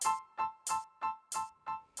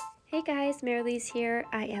Hey guys, Marilyse here.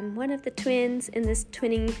 I am one of the twins in this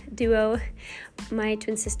twinning duo. My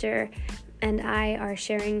twin sister and I are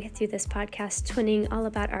sharing through this podcast twinning all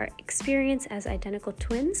about our experience as identical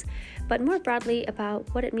twins, but more broadly about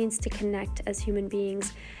what it means to connect as human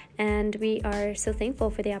beings. And we are so thankful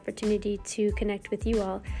for the opportunity to connect with you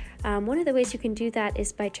all. One of the ways you can do that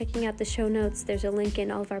is by checking out the show notes. There's a link in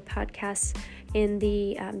all of our podcasts in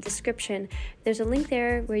the description. There's a link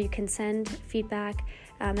there where you can send feedback,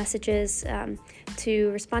 messages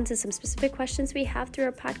to respond to some specific questions we have through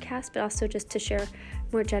our podcast, but also just to share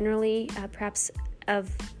more generally, perhaps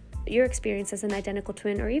of your experience as an identical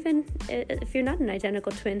twin, or even if you're not an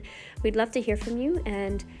identical twin. We'd love to hear from you,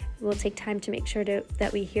 and we'll take time to make sure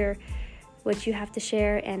that we hear what you have to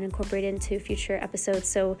share and incorporate into future episodes.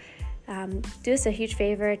 So do us a huge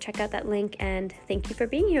favor, check out that link, and thank you for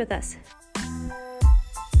being here with us.